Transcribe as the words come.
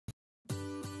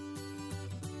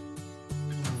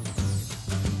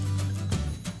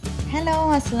Hello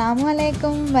അസ്സലാമു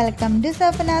അലൈക്കും. Welcome to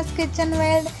സഫനാസ് kitchen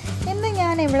world. ഇന്ന്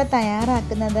ഞാൻ ഇവിടെ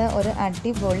തയ്യാറാക്കുന്നത് ഒരു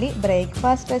അടിപൊളി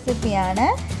ബ്രേക്ക്ഫാസ്റ്റ് റെസിപ്പിയാണ്.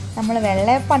 നമ്മൾ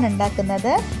വെള്ളയപ്പമാണ്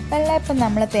ഉണ്ടാക്കുന്നത്. വെള്ളയപ്പം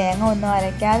നമ്മൾ തേങ്ങ ഒന്നും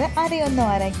അരയ്ക്കാതെ അരിയൊന്നും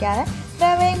അരയ്ക്കാതെ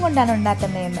റവയും കൊണ്ടാണ്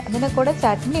ഉണ്ടാക്കുന്നതെന്ന്. അതിൻ്റെ കൂടെ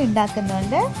ചട്നി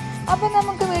ഉണ്ടാക്കുന്നുണ്ട്. അപ്പോൾ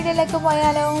നമുക്ക് വീഡിയോയിലേക്ക്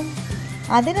പോയാലോ?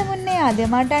 അതിനു മുന്നേ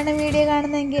ആദ്യമായിട്ടാണ് വീഡിയോ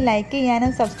കാണുന്നതെങ്കിൽ ലൈക്ക്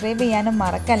ചെയ്യാനും സബ്സ്ക്രൈബ് ചെയ്യാനും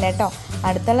മറക്കല്ല കേട്ടോ.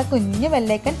 അടുത്തുള്ള കുഞ്ഞു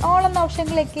ബെല്ലൈക്കൺ ഓൾ എന്ന ഓപ്ഷൻ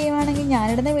ക്ലിക്ക് ചെയ്യുവാണെങ്കിൽ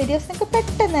ഞാനിടുന്ന വീഡിയോസ് നിങ്ങൾക്ക്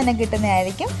പെട്ടെന്ന് തന്നെ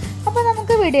കിട്ടുന്നതായിരിക്കും. അപ്പോൾ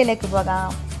നമുക്ക് വീഡിയോയിലേക്ക് പോകാം.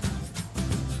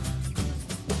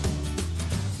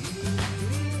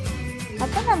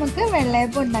 അപ്പം നമുക്ക്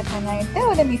വെള്ളയപ്പം ഉണ്ടാക്കാനായിട്ട്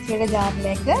ഒരു മിക്സിയുടെ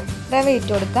ജാറിലേക്ക് റവ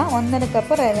ഇട്ട് കൊടുക്കാം. 1.5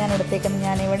 കപ്പ് റവയാണ് എടുത്തേക്കുന്നത്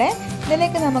ഞാനിവിടെ.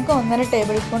 ഇതിലേക്ക് നമുക്ക് 1.5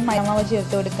 ടേബിൾ സ്പൂൺ മൈദമാവ്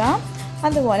ചേർത്ത് കൊടുക്കാം.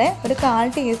 അതുപോലെ ഒരു 1/4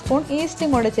 ടീസ്പൂൺ ഈസ്റ്റും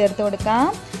കൂടെ ചേർത്ത് കൊടുക്കാം.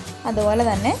 അതുപോലെ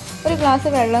തന്നെ ഒരു ഗ്ലാസ്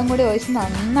വെള്ളം കൂടി ഒഴിച്ച്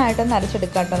നന്നായിട്ടൊന്ന്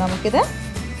അരച്ചെടുക്കാം കേട്ടോ നമുക്കിത്.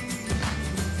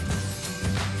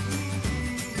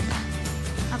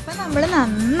 അപ്പം നമ്മൾ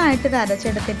നന്നായിട്ട് ഇത്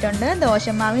അരച്ചെടുത്തിട്ടുണ്ട്.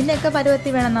 ദോശമാവിൻ്റെയൊക്കെ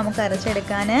പരുവത്തിൽ വേണം നമുക്ക്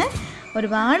അരച്ചെടുക്കാൻ.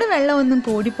 ഒരുപാട് വെള്ളമൊന്നും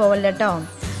കൂടി പോവല്ല കേട്ടോ.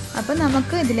 അപ്പം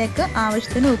നമുക്ക് ഇതിലേക്ക്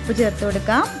ആവശ്യത്തിന് ഉപ്പ് ചേർത്ത്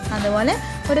കൊടുക്കാം. അതുപോലെ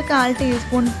ഒരു 1/4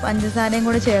 ടീസ്പൂൺ പഞ്ചസാരയും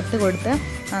കൂടെ ചേർത്ത് കൊടുത്ത്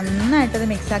നന്നായിട്ടത്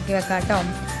മിക്സാക്കി വെക്കാം കേട്ടോ.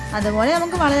 അതുപോലെ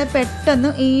നമുക്ക് വളരെ പെട്ടെന്ന്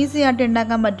ഈസി ആയിട്ട്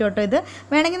ഉണ്ടാക്കാൻ പറ്റും കേട്ടോ. ഇത്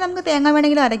വേണമെങ്കിൽ നമുക്ക് തേങ്ങ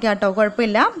വേണമെങ്കിലും അരയ്ക്കാം കേട്ടോ,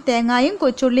 കുഴപ്പമില്ല. തേങ്ങയും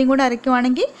കൊച്ചുള്ളിയും കൂടെ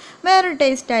അരയ്ക്കുവാണെങ്കിൽ വേറൊരു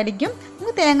ടേസ്റ്റ് ആയിരിക്കും.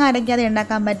 നമുക്ക് തേങ്ങ അരയ്ക്കാതെ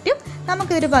ഉണ്ടാക്കാൻ പറ്റും.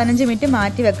 നമുക്കിതൊരു 15 മിനിറ്റ്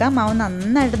മാറ്റി വെക്കാം. മാവ്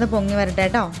നന്നായിട്ടൊന്ന് പൊങ്ങി വരട്ടെ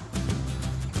കേട്ടോ.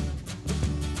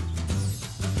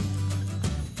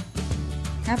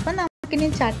 അപ്പം നമുക്കിനി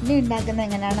ചട്നി ഉണ്ടാക്കുന്നത്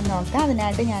എങ്ങനെയാണെന്ന് നോക്കാം.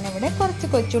 അതിനായിട്ട് ഞാനിവിടെ കുറച്ച്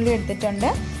കൊച്ചുള്ളി എടുത്തിട്ടുണ്ട്,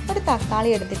 ഒരു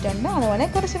തക്കാളി എടുത്തിട്ടുണ്ട്, അതുപോലെ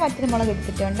കുറച്ച് വറ്റൽമുളക്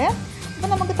എടുത്തിട്ടുണ്ട്.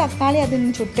 അപ്പോൾ നമുക്ക് തക്കാളി അതിൽ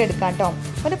നിന്ന് ചുട്ടെടുക്കാം കേട്ടോ.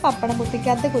 ഒരു പപ്പടം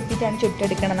കുത്തിക്കകത്ത് കുത്തിയിട്ടാണ്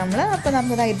ചുട്ടെടുക്കണം നമ്മൾ. അപ്പോൾ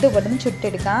നമുക്ക് ഇതുപോലെ ഒന്ന്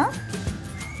ചുട്ടെടുക്കാം.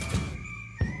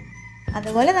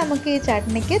 അതുപോലെ നമുക്ക് ഈ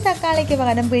ചട്നിക്ക് തക്കാളിക്ക്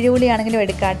പകരം പിഴിപുളിയാണെങ്കിലും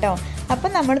എടുക്കാം കേട്ടോ.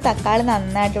 അപ്പം നമ്മൾ തക്കാളി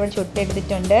നന്നായിട്ട് ഇവിടെ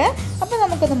ചുട്ടെടുത്തിട്ടുണ്ട്. അപ്പോൾ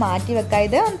നമുക്കൊന്ന് മാറ്റി വെക്കാം.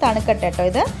 ഇത് ഒന്ന് തണുക്കട്ടെ കേട്ടോ.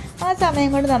 ഇത് ആ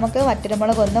സമയം കൊണ്ട് നമുക്ക്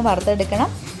വറ്റൽമുളക് ഒന്ന് വറുത്തെടുക്കണം.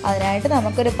 അതിനായിട്ട്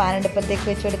നമുക്കൊരു പാൻ അടുപ്പത്തേക്ക്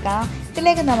വെച്ച് കൊടുക്കാം.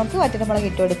 ഇതിലേക്ക് നമുക്ക് വറ്റൽമുളക്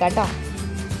ഇട്ട് കൊടുക്കാം കേട്ടോ.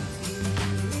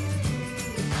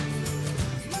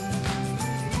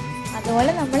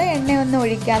 അതുപോലെ നമ്മൾ എണ്ണയൊന്നും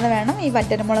ഒഴിക്കാതെ വേണം ഈ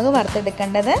വറ്റൽമുളക്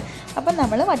വറുത്തെടുക്കേണ്ടത്. അപ്പം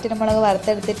നമ്മൾ വറ്റൽമുളക്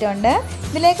വറുത്തെടുത്തിട്ടുണ്ട്.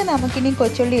 ഇതിലേക്ക് നമുക്കിനി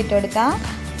കൊച്ചുള്ളി ഇട്ട് കൊടുക്കാം.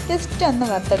 ജസ്റ്റ് ഒന്ന്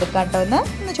വറുത്തെടുക്കാം കേട്ടോ.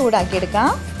 ഒന്ന് ചൂടാക്കിയെടുക്കാം.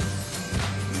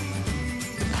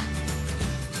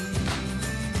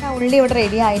 ഉള്ളി ഇവിടെ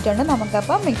റെഡി ആയിട്ടുണ്ട്.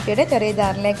 നമുക്കപ്പം മിക്സിയുടെ ചെറിയ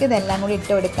ജാറിലേക്ക് ഇതെല്ലാം കൂടി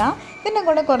ഇട്ട് കൊടുക്കാം. ഇതിൻ്റെ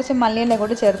കൂടെ കുറച്ച് മല്ലിയില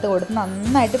കൂടി ചേർത്ത് കൊടുത്ത്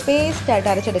നന്നായിട്ട് പേസ്റ്റായിട്ട്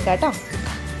അരച്ചെടുക്കാം കേട്ടോ.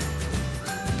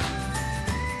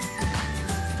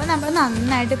 അപ്പോൾ നമ്മൾ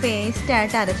നന്നായിട്ട്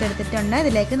പേസ്റ്റായിട്ട് അരച്ചെടുത്തിട്ടുണ്ട്.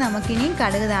 ഇതിലേക്ക് നമുക്കിനി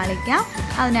കടുക് താളിക്കാം.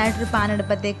 അതിനായിട്ടൊരു പാൻ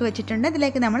അടുപ്പത്തേക്ക് വെച്ചിട്ടുണ്ട്.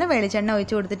 ഇതിലേക്ക് നമ്മൾ വെളിച്ചെണ്ണ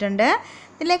ഒഴിച്ച് കൊടുത്തിട്ടുണ്ട്.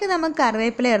 ഇതിലേക്ക് നമുക്ക്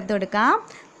കറിവേപ്പില ചേർത്ത് കൊടുക്കാം.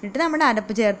 എന്നിട്ട് നമ്മുടെ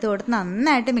അരപ്പ് ചേർത്ത് കൊടുത്ത്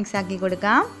നന്നായിട്ട് മിക്സാക്കി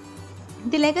കൊടുക്കാം.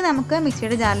 ഇതിലേക്ക് നമുക്ക്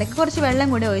മിക്സിയുടെ ജാറിലേക്ക് കുറച്ച് വെള്ളം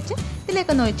കൂടി ഒഴിച്ച്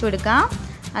ഇതിലേക്കൊന്ന് ഒഴിച്ച് കൊടുക്കാം.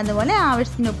 അതുപോലെ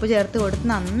ആവശ്യത്തിന് ഉപ്പ് ചേർത്ത് കൊടുത്ത്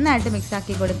നന്നായിട്ട്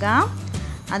മിക്സാക്കി കൊടുക്കാം.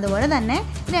 അതുപോലെ തന്നെ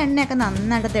ഇതിൻ്റെ എണ്ണയൊക്കെ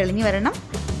നന്നായിട്ട് തെളിഞ്ഞ് വരണം.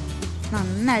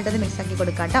 നന്നായിട്ടത് മിക്സാക്കി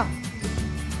കൊടുക്കാം കേട്ടോ.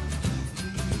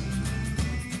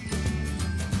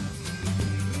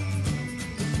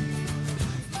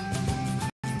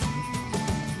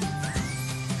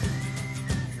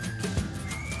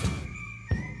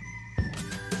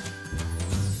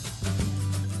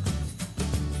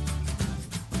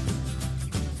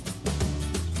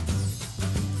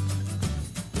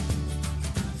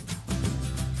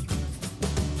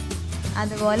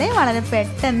 അതുപോലെ വളരെ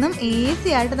പെട്ടെന്നും ഈസി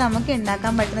ആയിട്ട് നമുക്ക്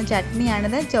ഉണ്ടാക്കാൻ പറ്റുന്ന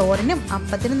ചട്നിയാണിത്. ചോറിനും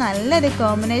അപ്പത്തിനും നല്ലൊരു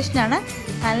കോമ്പിനേഷനാണ്.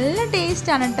 നല്ല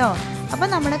ടേസ്റ്റാണ് കേട്ടോ. അപ്പോൾ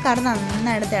നമ്മുടെ കറി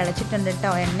നന്നായിട്ട് തിളച്ചിട്ടുണ്ട്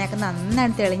കേട്ടോ. എണ്ണയൊക്കെ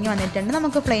നന്നായിട്ട് തെളിഞ്ഞ് വന്നിട്ടുണ്ട്.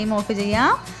 നമുക്ക് ഫ്ലെയിം ഓഫ്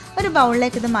ചെയ്യാം. ഒരു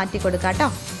ബൗളിലേക്ക് ഇത് മാറ്റി കൊടുക്കാം കേട്ടോ.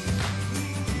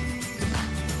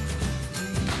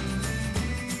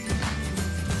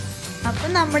 അപ്പം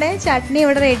നമ്മുടെ ചട്നി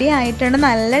ഇവിടെ റെഡി ആയിട്ടുണ്ട്.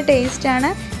 നല്ല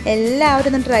ടേസ്റ്റാണ്.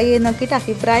 എല്ലാവരും ഒന്ന് ട്രൈ ചെയ്ത് നോക്കിയിട്ട്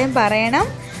അഭിപ്രായം പറയണം.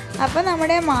 അപ്പോൾ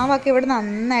നമ്മുടെ മാവൊക്കെ ഇവിടെ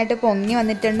നന്നായിട്ട് പൊങ്ങി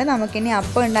വന്നിട്ടുണ്ട്. നമുക്കിനി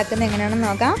അപ്പം ഉണ്ടാക്കുന്നത് എങ്ങനെയാണെന്ന്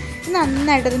നോക്കാം.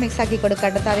 നന്നായിട്ടത് മിക്സാക്കി കൊടുക്കാം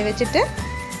കേട്ടോ തവി വെച്ചിട്ട്.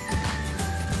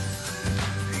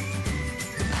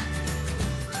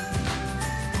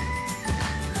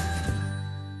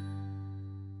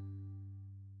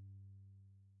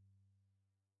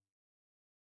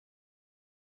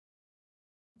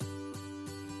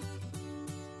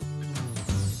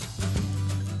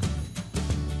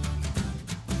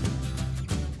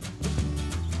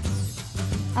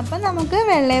 അപ്പം നമുക്ക്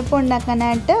വെള്ളയപ്പം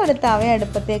ഉണ്ടാക്കാനായിട്ട് ഒരു തവ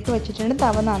അടുപ്പത്തേക്ക് വെച്ചിട്ടുണ്ട്.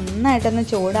 തവ നന്നായിട്ടൊന്ന്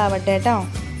ചൂടാവട്ടെ കേട്ടോ.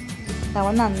 തവ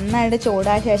നന്നായിട്ട്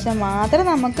ചൂടായ ശേഷം മാത്രം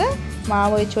നമുക്ക്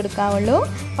മാവ് ഒഴിച്ച് കൊടുക്കാവുള്ളൂ.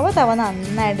 അപ്പോൾ തവ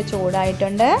നന്നായിട്ട്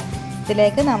ചൂടായിട്ടുണ്ട്.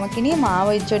 ഇതിലേക്ക് നമുക്കിനി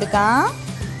മാവ് ഒഴിച്ച് കൊടുക്കാം.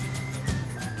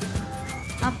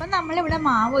 അപ്പം നമ്മളിവിടെ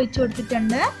മാവ് ഒഴിച്ചു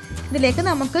കൊടുത്തിട്ടുണ്ട്. ഇതിലേക്ക്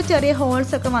നമുക്ക് ചെറിയ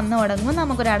ഹോൾസ് ഒക്കെ വന്ന് തുടങ്ങുമ്പോൾ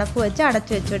നമുക്കൊരു അടപ്പ് വെച്ച്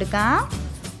അടച്ചു വെച്ചെടുക്കാം.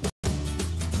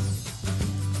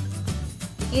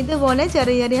 ഇതുപോലെ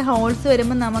ചെറിയ ചെറിയ ഹോൾസ്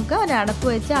വരുമ്പോൾ നമുക്ക് ഒരു അടപ്പ്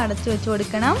വെച്ച് അടച്ചു വെച്ച്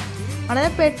കൊടുക്കണം. വളരെ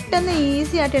പെട്ടെന്ന്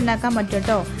ഈസി ആയിട്ട് ഉണ്ടാക്കാൻ പറ്റും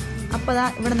കേട്ടോ. അപ്പോൾ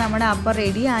ഇവിടെ നമ്മുടെ അപ്പം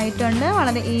റെഡി ആയിട്ടുണ്ട്.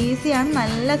 വളരെ ഈസിയാണ്,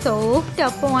 നല്ല സോഫ്റ്റ്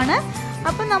അപ്പമാണ്.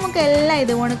 അപ്പം നമുക്കെല്ലാം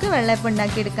ഇതുപോണക്ക് വെള്ളയപ്പം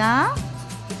ഉണ്ടാക്കിയെടുക്കാം.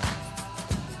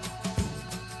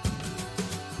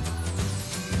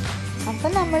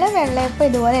 അപ്പം നമ്മൾ വെള്ളയപ്പം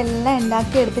ഇതുപോലെ എല്ലാം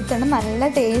ഉണ്ടാക്കി എടുത്തിട്ടുണ്ട്. നല്ല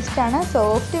ടേസ്റ്റാണ്,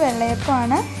 സോഫ്റ്റ്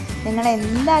വെള്ളയപ്പമാണ്. നിങ്ങൾ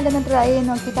എന്തായാലും ഒന്ന് ട്രൈ ചെയ്ത്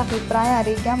നോക്കിയിട്ട് അഭിപ്രായം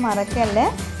അറിയിക്കാൻ മറക്കല്ലേ.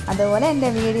 അതുപോലെ എൻ്റെ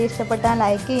വീഡിയോ ഇഷ്ടപ്പെട്ടാൽ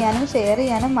ലൈക്ക് ചെയ്യാനും ഷെയർ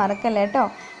ചെയ്യാനും മറക്കല്ലേ കേട്ടോ.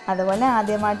 അതുപോലെ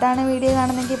ആദ്യമായിട്ടാണ് വീഡിയോ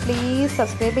കാണുന്നതെങ്കിൽ പ്ലീസ്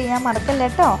സബ്സ്ക്രൈബ് ചെയ്യാൻ മറക്കല്ലേ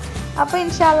കേട്ടോ. അപ്പോൾ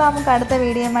ഇൻഷാ അല്ലാഹ് നമുക്ക് അടുത്ത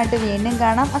വീഡിയോയുമായിട്ട് വീണ്ടും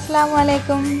കാണാം. അസ്സലാമു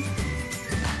അലൈക്കും.